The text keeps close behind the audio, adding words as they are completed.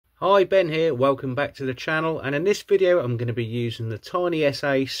Hi, Ben here, welcome back to the channel, and in this video I'm going to be using the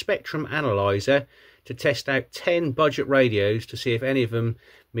TinySA Spectrum Analyzer to test out 10 budget radios to see if any of them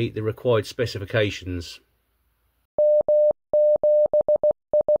meet the required specifications.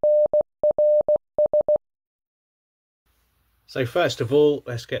 So first of all,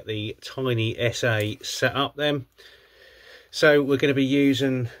 let's get the TinySA set up then. So we're going to be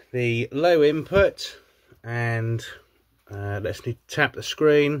using the low input, and let's tap the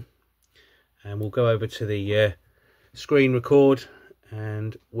screen, and we'll go over to the screen record,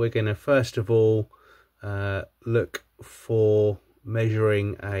 and we're going to first of all look for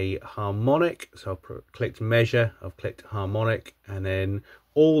measuring a harmonic. So I've clicked measure, I've clicked harmonic, and then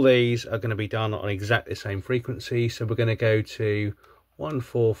all these are going to be done on exactly the same frequency. So we're going to go to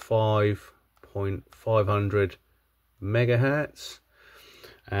 145.500 megahertz,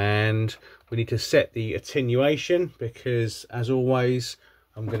 and we need to set the attenuation because, as always,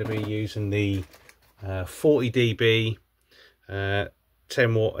 I'm going to be using the 40 dB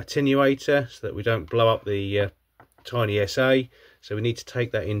 10 watt attenuator so that we don't blow up the TinySA. So we need to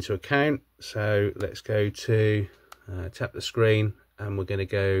take that into account. So let's go to tap the screen, and we're going to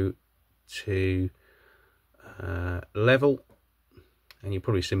go to level, and you've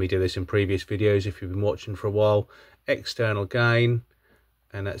probably seen me do this in previous videos if you've been watching for a while. External gain,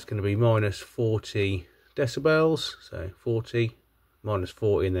 and that's going to be minus 40 decibels, so 40 minus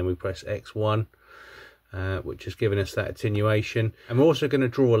 40, and then we press X1, which is giving us that attenuation. And we're also going to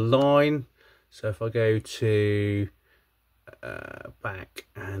draw a line. So if I go to back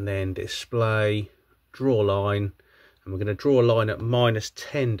and then display, draw line, and we're going to draw a line at minus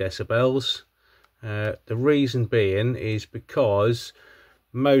 10 decibels. The reason being is because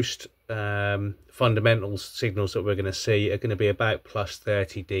most fundamentals signals that we're going to see are going to be about plus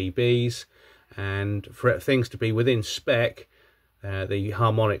 30 dBs, and for things to be within spec, the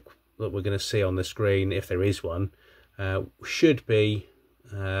harmonic that we're going to see on the screen, if there is one, should be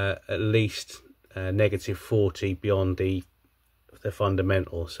at least negative 40 beyond the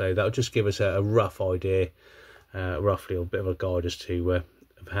fundamental. So that'll just give us a rough idea, roughly, or a bit of a guide as to of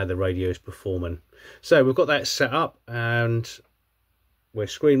how the radio is performing. So we've got that set up, and we're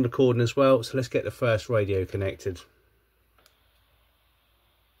screen recording as well. So let's get the first radio connected.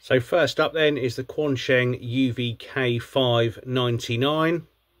 So first up then is the Quansheng UV-K5 99.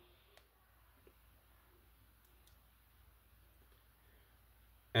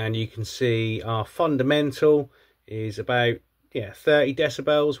 And you can see our fundamental is about 30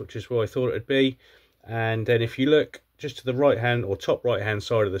 decibels, which is where I thought it would be. And then if you look just to the right hand or top right hand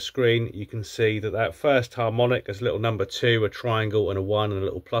side of the screen, you can see that that first harmonic is a little number 2, a triangle and a 1 and a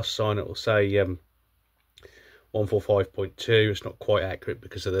little plus sign. It will say 145.2. It's not quite accurate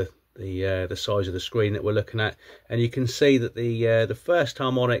because of the size of the screen that we're looking at. And you can see that the first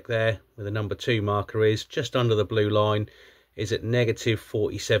harmonic there with the number 2 marker is just under the blue line, is at negative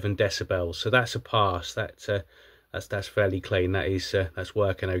 47 decibels. So that's a pass. That's fairly clean. That's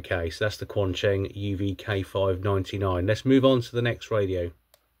working okay. So that's the Quansheng UV-K5 99. Let's move on to the next radio.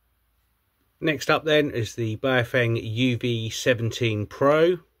 Next up then is the Baofeng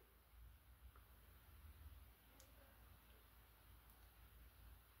UV-17Pro.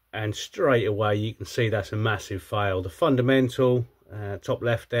 And straight away you can see that's a massive fail. The fundamental, top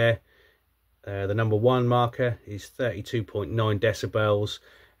left there, the number 1 marker is 32.9 decibels.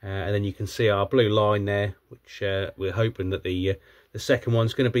 And then you can see our blue line there, which we're hoping that the second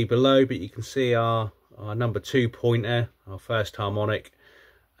one's going to be below, but you can see our number 2 pointer, our first harmonic,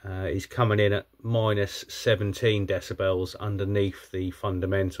 is coming in at minus 17 decibels underneath the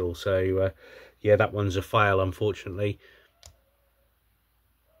fundamental. So yeah, that one's a fail, unfortunately.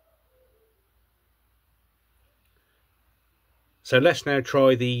 So let's now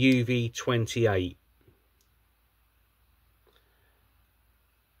try the UV-28.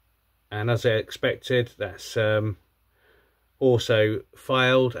 And as I expected, that's also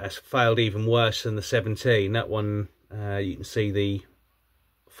failed. That's failed even worse than the 17. That one, you can see the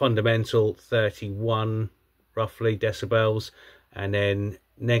fundamental 31 roughly decibels, and then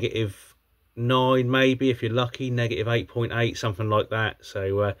negative 9 maybe if you're lucky, negative 8.8, something like that.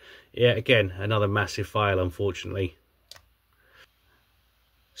 So yeah, again, another massive fail, unfortunately.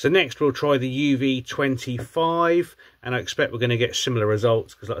 So next we'll try the UV-25, and I expect we're going to get similar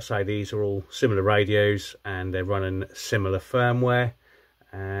results because, like I say, these are all similar radios and they're running similar firmware.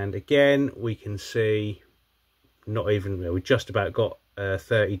 And again, we can see we just about got a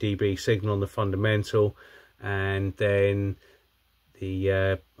 30 dB signal on the fundamental, and then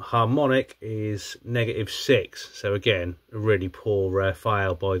the harmonic is -6. So again, a really poor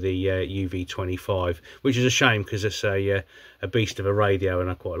fail by the UV-25, which is a shame because it's a beast of a radio and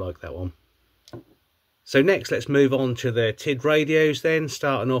I quite like that one. So next let's move on to the TID radios then,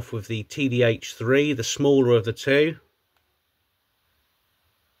 starting off with the TD-H3, the smaller of the two.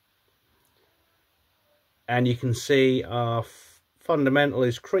 And you can see our fundamental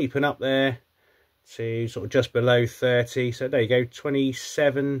is creeping up there to sort of just below 30. So there you go,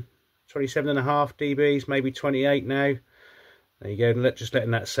 27.5 dBs, maybe 28 now. There you go, just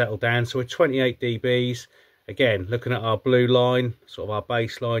letting that settle down. So we're 28 dBs. Again, looking at our blue line, sort of our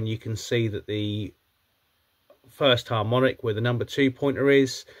baseline, you can see that the first harmonic, where the number 2 pointer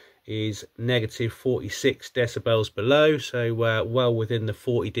is -46 decibels below, so well within the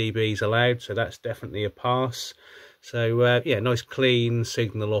 40 dBs allowed, so that's definitely a pass. So yeah, nice clean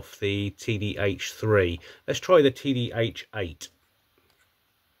signal off the TD-H3. Let's try the TD-H8.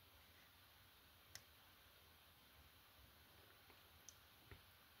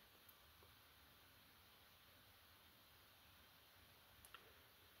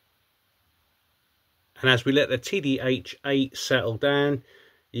 And as we let the TD-H8 settle down,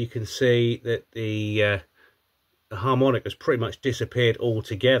 you can see that the harmonic has pretty much disappeared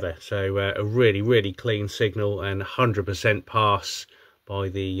altogether. So a really clean signal and 100% pass by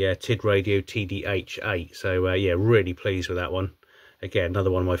the TidRadio TD-H8. So yeah, really pleased with that one. Again,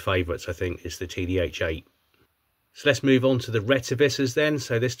 another one of my favourites, I think, is the TD-H8. So let's move on to the Retevises then.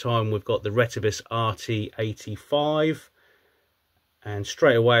 So this time we've got the Retevis RT-85. And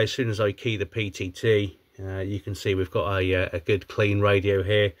straight away, as soon as I key the PTT, you can see we've got a good clean radio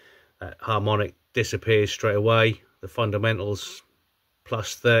here. That harmonic disappears straight away. The fundamentals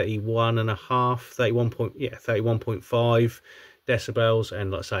plus 31.5 decibels,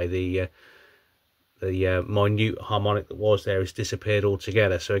 and like I say, the minute harmonic that was there has disappeared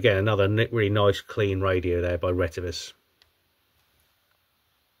altogether. So again, another really nice clean radio there by Retevis.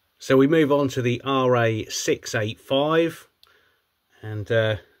 So we move on to the RA-685. And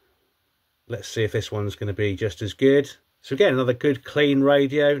let's see if this one's going to be just as good. So again, another good clean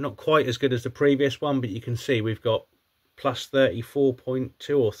radio, not quite as good as the previous one, but you can see we've got plus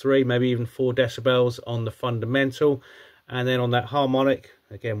 34.2 or 3, maybe even 4 decibels on the fundamental. And then on that harmonic,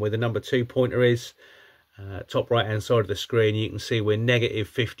 again where the number 2 pointer is, top right hand side of the screen, you can see we're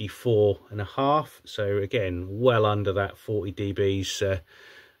 -54.5. So again, well under that 40 dBs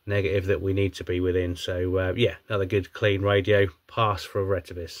negative that we need to be within. So yeah, another good clean radio, pass for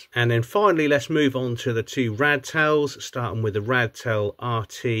Retevis. And then finally, let's move on to the two Radtels, starting with the Radtel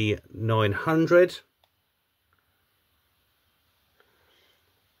RT-900.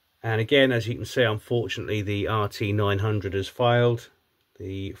 And again, as you can see, unfortunately the RT-900 has failed.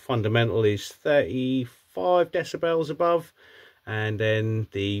 The fundamental is 35 decibels above, and then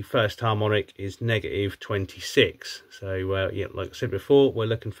the first harmonic is -26. So yeah, like I said before, we're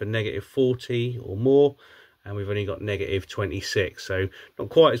looking for -40 or more, and we've only got -26. So not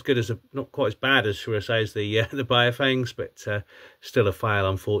quite as good as not quite as bad as, should I say, as the Baofengs, but still a fail,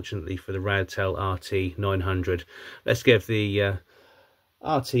 unfortunately, for the Radtel RT-900. Let's give the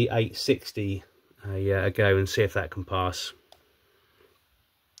RT-860 a go and see if that can pass.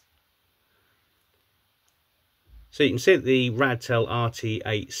 So you can see that the Radtel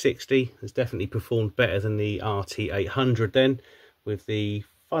RT-860 has definitely performed better than the RT-800 then, with the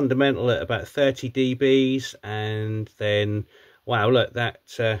fundamental at about 30 dBs, and then, wow, look, that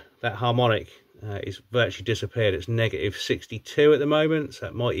harmonic is virtually disappeared. It's -62 at the moment, so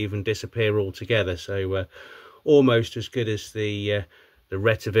it might even disappear altogether. So almost as good as the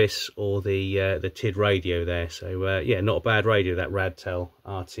Retevis or the TidRadio there. So yeah, not a bad radio, that Radtel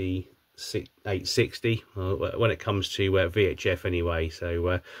RT-860 when it comes to VHF anyway.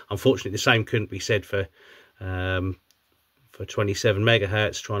 So unfortunately, the same couldn't be said for 27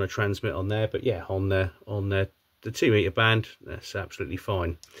 megahertz trying to transmit on there, but yeah, on the 2 meter band, that's absolutely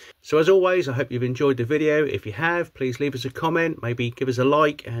fine. So as always, I hope you've enjoyed the video. If you have, please leave us a comment, maybe give us a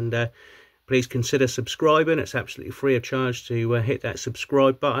like, and please consider subscribing. It's absolutely free of charge to hit that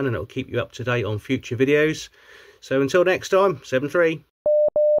subscribe button, and it'll keep you up to date on future videos. So until next time, 7-3.